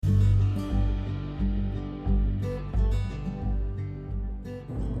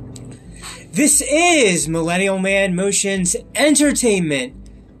This is Millennial Man Motions Entertainment,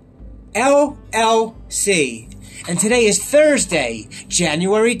 LLC. And today is Thursday,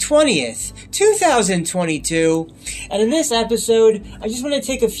 January 20th, 2022. And in this episode, I just want to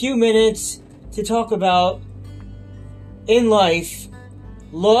take a few minutes to talk about, in life,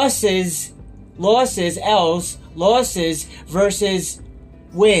 losses versus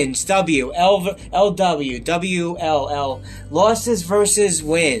wins, WLW, losses versus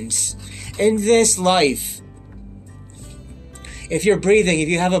wins. In this life, if you're breathing, if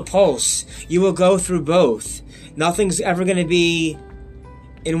you have a pulse, you will go through both. Nothing's ever going to be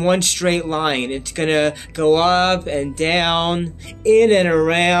in one straight line. It's going to go up and down, in and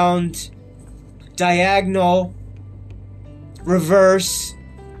around, diagonal, reverse,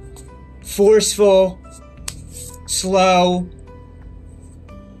 forceful, slow,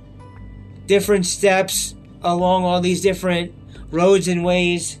 different steps along all these different roads and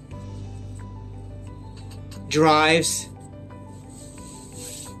ways, drives,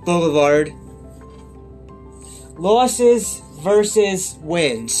 boulevard. Losses versus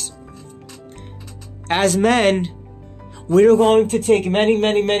wins. As men, we're going to take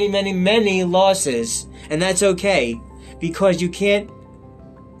many losses, and that's okay, because you can't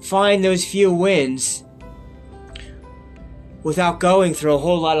find those few wins without going through a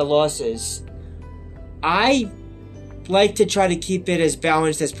whole lot of losses. I like to try to keep it as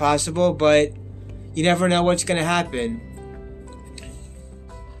balanced as possible, but you never know what's going to happen.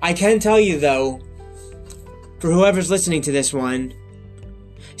 I can tell you, though, for whoever's listening to this one,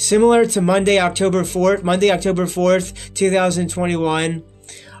 similar to Monday, October 4th, 2021,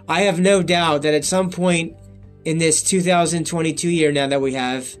 I have no doubt that at some point in this 2022 year now that we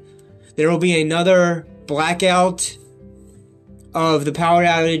have, there will be another blackout of the power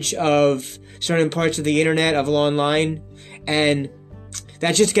outage of certain parts of the internet, of online, and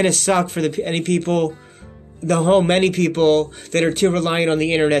that's just going to suck for many people that are too reliant on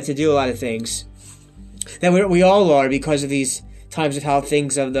the internet to do a lot of things. That we all are, because of these times of how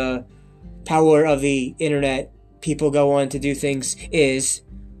things of the power of the internet, people go on to do things is,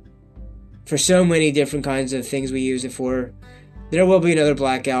 for so many different kinds of things we use it for. There will be another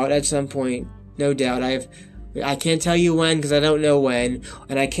blackout at some point, no doubt. I can't tell you when, because I don't know when,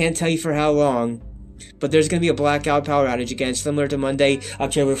 and I can't tell you for how long, but there's going to be a blackout power outage again, similar to Monday,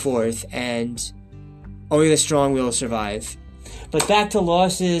 October 4th, and only the strong will survive. But back to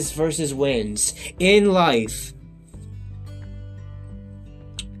losses versus wins. In life,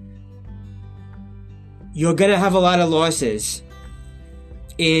 you're going to have a lot of losses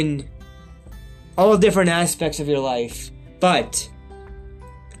in all different aspects of your life. But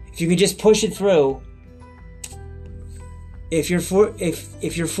if you can just push it through, if you're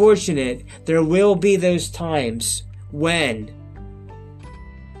fortunate, there will be those times when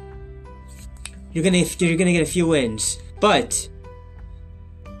you're gonna get a few wins. But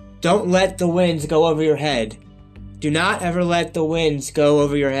don't let the wins go over your head. Do not ever let the wins go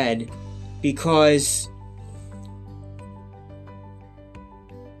over your head, because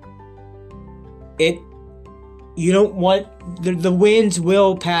you don't want the winds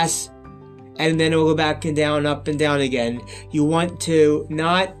will pass, and then it will go back and down, up and down again. You want to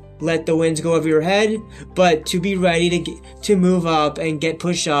not let the winds go over your head, but to be ready to move up and get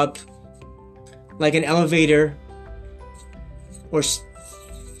pushed up like an elevator,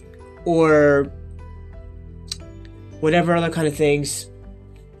 or whatever other kind of things,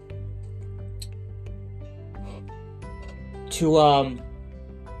 to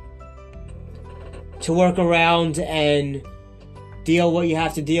work around and deal what you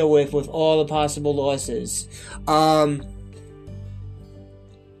have to deal with all the possible losses. I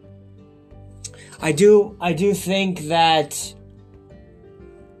do think that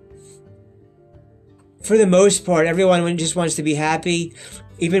for the most part, everyone just wants to be happy.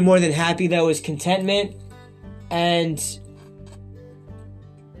 Even more than happy, though, is contentment and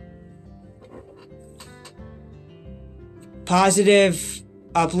positive,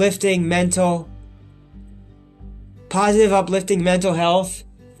 uplifting mental health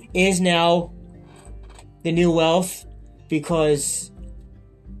is now the new wealth, because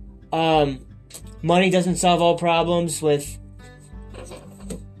money doesn't solve all problems with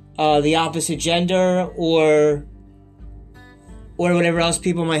the opposite gender or whatever else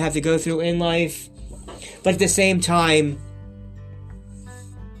people might have to go through in life. But at the same time,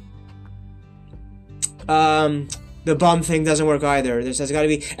 the bum thing doesn't work either. There's got to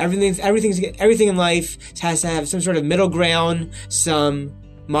be everything in life has to have some sort of middle ground, some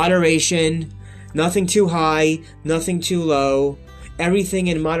moderation, nothing too high, nothing too low, everything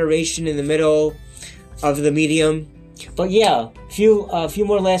in moderation in the middle of the medium. But yeah, few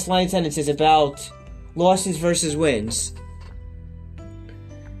more last line sentences about losses versus wins.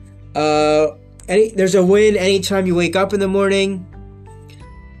 There's a win anytime you wake up in the morning.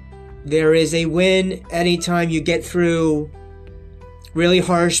 There is a win anytime you get through really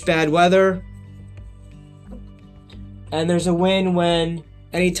harsh, bad weather. And there's a win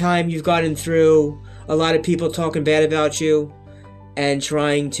anytime you've gotten through a lot of people talking bad about you and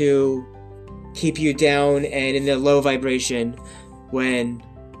trying to keep you down and in the low vibration, when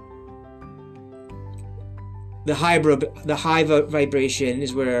the high vibration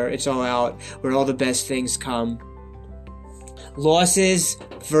is where it's all out, where all the best things come. Losses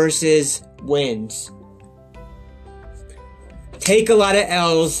versus wins. Take a lot of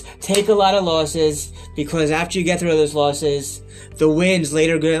L's, take a lot of losses, because after you get through those losses, the wins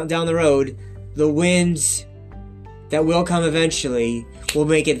later down the road, the wins that will come eventually, will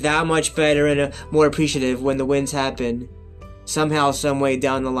make it that much better and more appreciative when the wins happen. Somehow, some way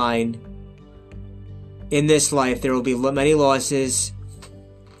down the line, in this life, there will be many losses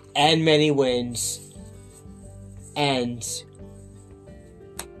and many wins. And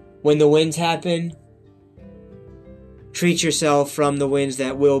when the wins happen, treat yourself from the wins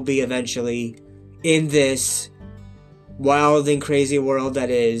that will be eventually in this wild and crazy world that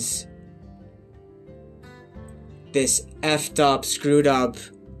is this effed up, screwed up,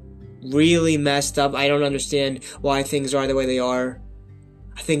 really messed up. I don't understand why things are the way they are.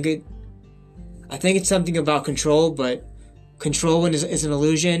 I think it's something about control, but control is an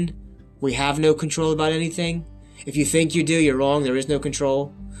illusion. We have no control about anything. If you think you do, you're wrong. There is no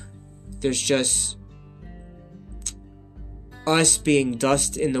control. There's just us being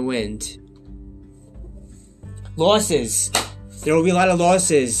dust in the wind. Losses. There will be a lot of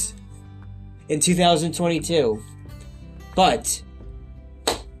losses in 2022. But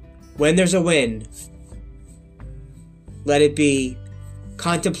when there's a win, let it be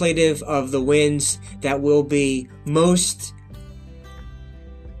contemplative of the wins that will be most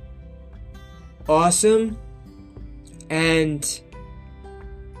awesome and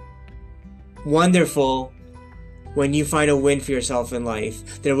wonderful when you find a win for yourself in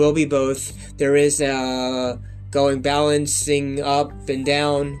life. There will be both. There is balancing up and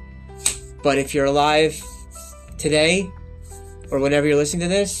down. But if you're alive today, or whenever you're listening to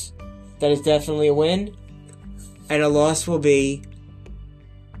this, that is definitely a win. And a loss will be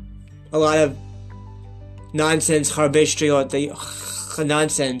a lot of nonsense, nonsense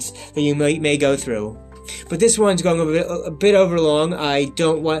that you may go through. But this one's going a bit over long. I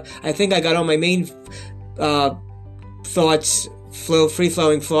think I got all my main thoughts,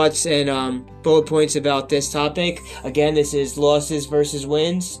 free-flowing thoughts and bullet points about this topic. Again, this is losses versus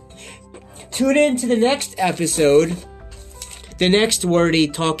wins. Tune in to the next episode, the next wordy,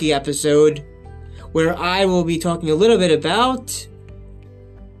 talky episode, where I will be talking a little bit about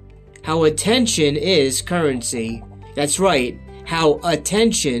how attention is currency. That's right, how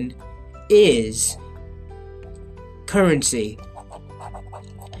attention is currency.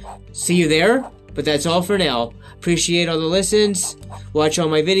 See you there, but that's all for now. Appreciate all the listens, watch all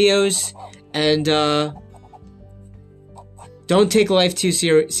my videos, and don't take life too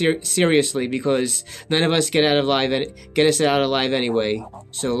seriously, because none of us get us out alive anyway.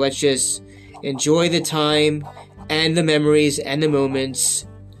 So let's just enjoy the time and the memories and the moments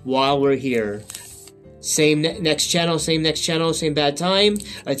while we're here. Same next channel, same bad time.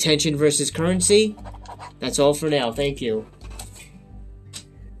 Attention versus currency. That's all for now. Thank you.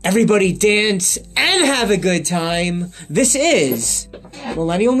 Everybody dance and have a good time. This is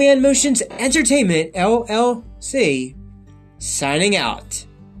Millennial Man Motions Entertainment, LLC, signing out.